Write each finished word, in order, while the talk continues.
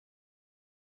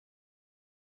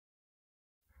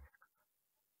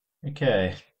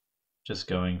Okay, just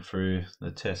going through the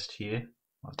test here.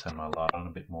 I'll turn my light on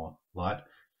a bit more light.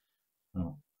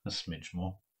 Oh, a smidge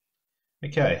more.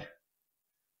 Okay,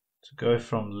 to go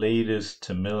from liters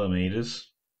to milliliters,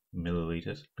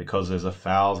 because there's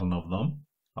 1,000 of them,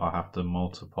 I'll have to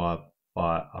multiply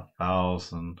by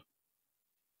 1,000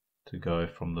 to go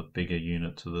from the bigger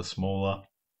unit to the smaller.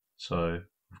 So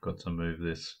I've got to move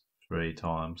this 3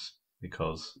 times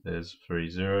because there's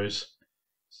 3 zeros.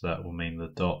 So that will mean the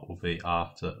dot will be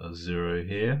after a 0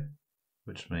 here,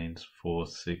 which means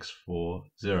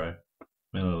 4640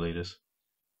 milliliters.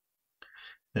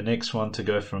 The next one, to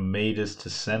go from meters to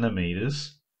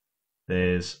centimeters,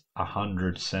 there's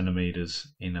 100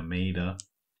 centimeters in a meter,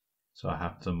 so I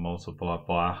have to multiply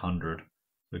by 100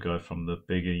 to go from the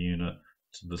bigger unit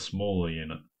to the smaller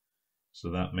unit.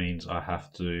 So that means I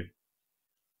have to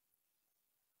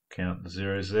count the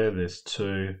zeros there. There's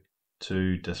two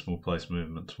decimal place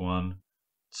movements, 1,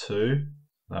 2,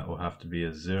 that will have to be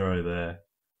a 0 there,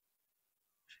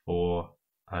 4,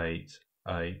 8,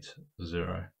 8,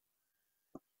 0.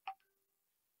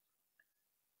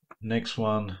 Next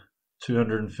one,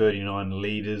 239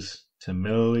 liters to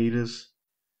milliliters.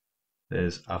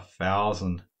 There's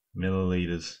 1,000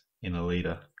 milliliters in a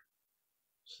liter.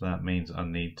 So that means I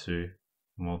need to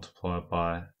multiply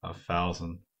by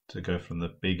 1,000 to go from the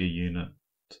bigger unit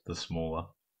to the smaller.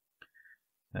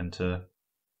 And to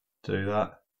do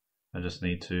that, I just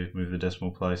need to move the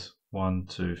decimal place 1,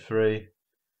 2, 3.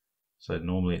 So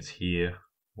normally it's here,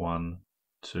 1,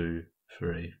 2,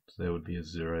 3. So there would be a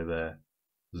 0 there,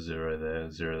 0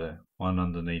 there, 0 there. One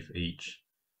underneath each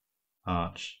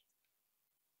arch,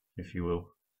 if you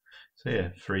will. So yeah,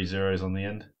 3 zeros on the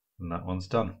end, and that one's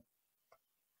done.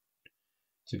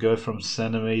 To go from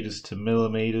centimeters to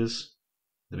millimeters,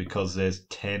 because there's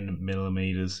 10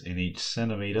 millimeters in each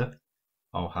centimeter,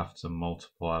 I'll have to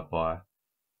multiply by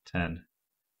 10,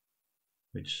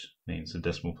 which means the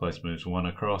decimal place moves 1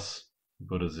 across,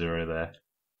 put a 0 there,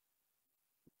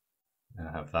 and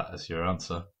have that as your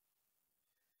answer.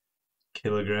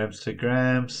 Kilograms to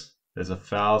grams, there's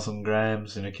 1,000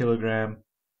 grams in a kilogram,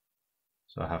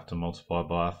 so I have to multiply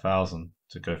by 1,000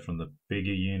 to go from the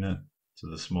bigger unit to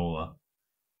the smaller.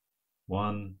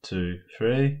 1, 2,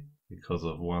 3, because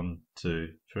of 1,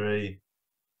 2, 3,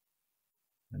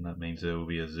 and that means there will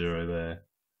be a 0 there,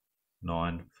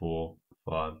 9, 4,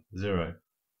 5, 0.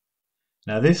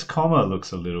 Now this comma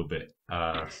looks a little bit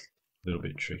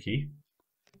tricky,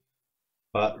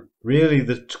 but really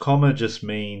the comma just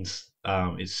means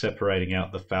it's separating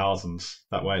out the thousands.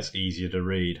 That way it's easier to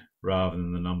read rather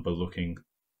than the number looking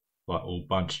like all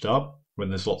bunched up. When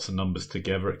there's lots of numbers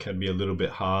together, it can be a little bit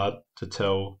hard to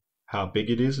tell how big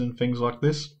it is and things like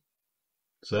this.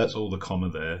 So that's all the comma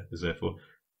there is there for.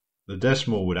 The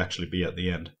decimal would actually be at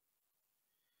the end.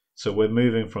 So we're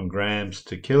moving from grams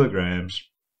to kilograms,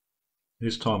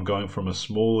 this time going from a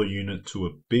smaller unit to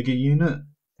a bigger unit.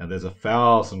 Now there's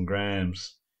 1,000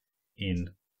 grams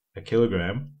in a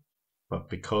kilogram, but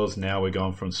because now we're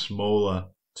going from smaller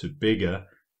to bigger,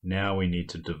 now we need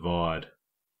to divide.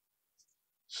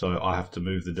 So I have to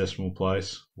move the decimal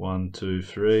place 1, 2,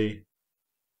 3,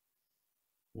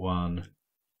 1,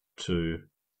 2,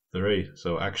 3.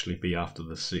 So it'll actually be after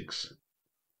the 6.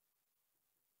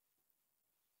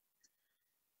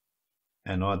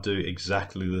 And I do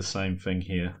exactly the same thing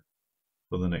here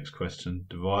for the next question.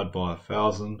 Divide by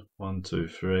 1,000, 1, 2,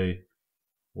 3,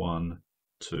 1,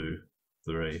 2,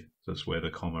 3. That's where the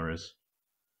comma is.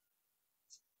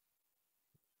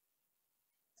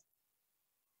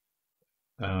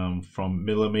 From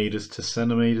millimeters to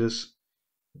centimeters,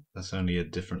 that's only a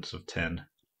difference of 10,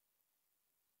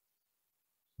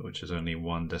 which is only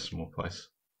 1 decimal place.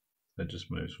 That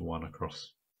just moves 1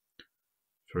 across.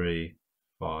 3,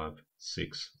 5,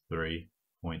 6,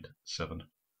 3.7.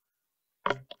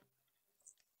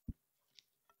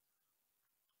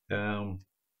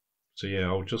 So yeah,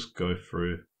 I'll just go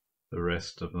through the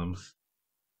rest of them.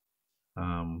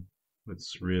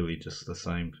 It's really just the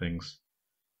same things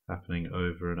happening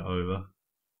over and over.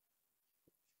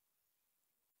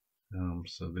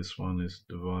 So this one is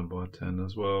divided by 10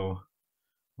 as well.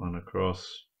 1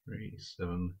 across,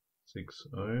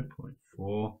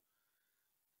 3760.4.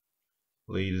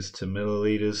 Liters to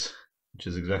milliliters, which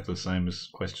is exactly the same as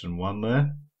question 1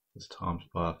 there. It's times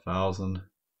by 1,000.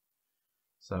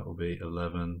 So that will be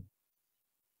 11.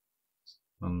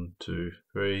 1, 2,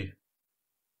 3.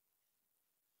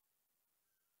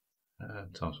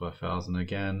 Times by 1,000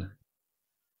 again.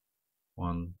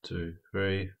 1, 2,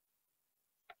 3.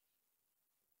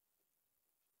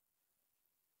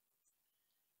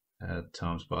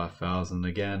 Times by 1,000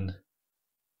 again.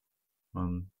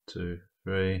 1, 2,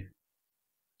 3.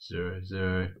 0,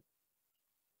 0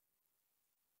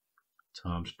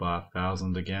 times by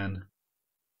 1,000 again.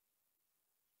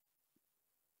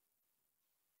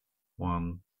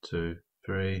 1, 2,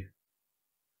 3.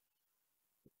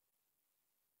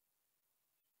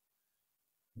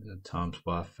 Times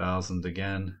by 1,000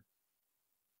 again.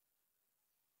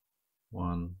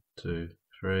 1, 2,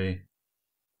 3.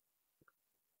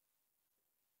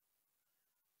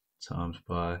 Times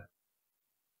by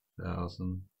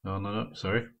 1,000. Oh, no,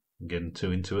 sorry. I'm getting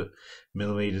too into it.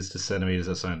 Millimeters to centimeters,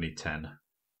 that's only 10.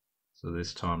 So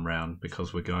this time round,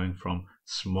 because we're going from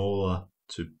smaller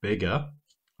to bigger,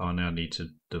 I now need to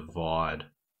divide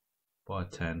by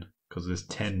 10, because there's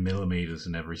 10 millimeters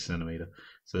in every centimeter.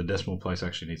 So the decimal place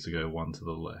actually needs to go 1 to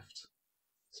the left.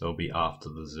 So it'll be after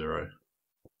the 0.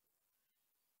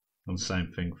 And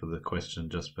same thing for the question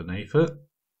just beneath it.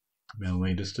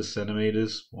 Millimeters to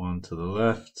centimeters, 1 to the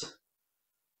left.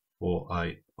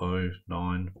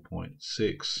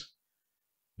 4809.6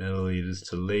 milliliters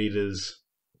to liters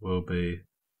will be,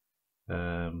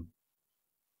 because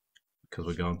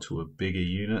we're going to a bigger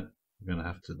unit, we're going to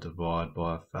have to divide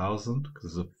by 1,000,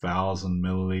 because there's 1,000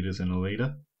 milliliters in a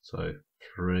liter. So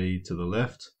 3 to the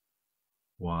left,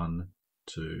 1,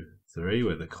 2, 3,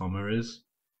 where the comma is.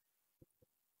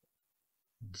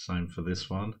 Same for this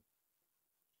one.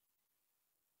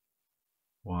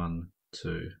 1,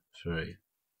 2, 3.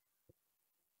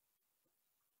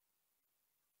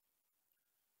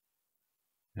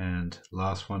 And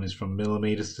last one is from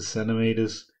millimeters to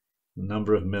centimeters. The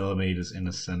number of millimeters in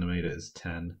a centimeter is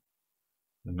 10.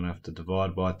 I'm going to have to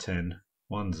divide by 10,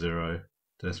 1, 0,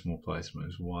 decimal place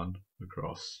moves 1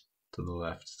 across to the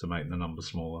left to make the number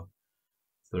smaller.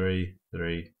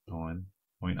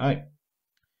 339.8.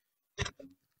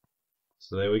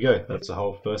 So there we go. That's the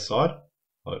whole first side.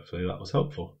 Hopefully that was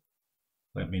helpful.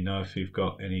 Let me know if you've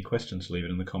got any questions. Leave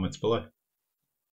it in the comments below.